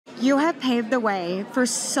You have paved the way for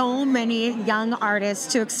so many young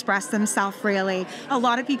artists to express themselves freely. A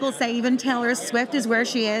lot of people say even Taylor Swift is where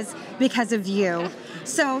she is because of you.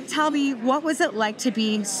 So tell me, what was it like to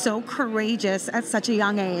be so courageous at such a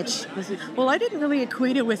young age? Well, I didn't really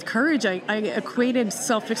equate it with courage. I equated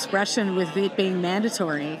self-expression with it being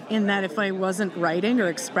mandatory, in that if I wasn't writing or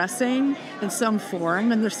expressing in some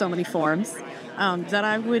form, and there's so many forms, that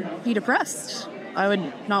I would be depressed. I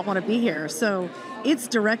would not want to be here. So it's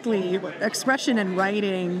directly expression and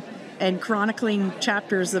writing and chronicling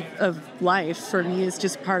chapters of life for me is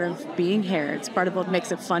just part of being here. It's part of what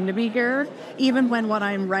makes it fun to be here, even when what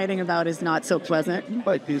I'm writing about is not so pleasant.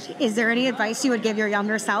 Is there any advice you would give your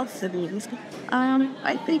younger self?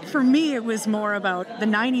 I think for me it was more about the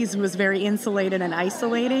 90s was very insulated and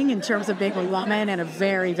isolating in terms of being a woman in a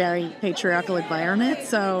very, very patriarchal environment.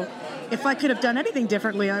 So if I could have done anything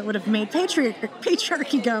differently, I would have made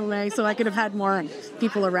patriarchy go away so I could have had more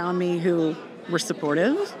people around me who were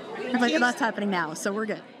supportive. But that's happening now, so we're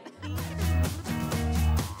good.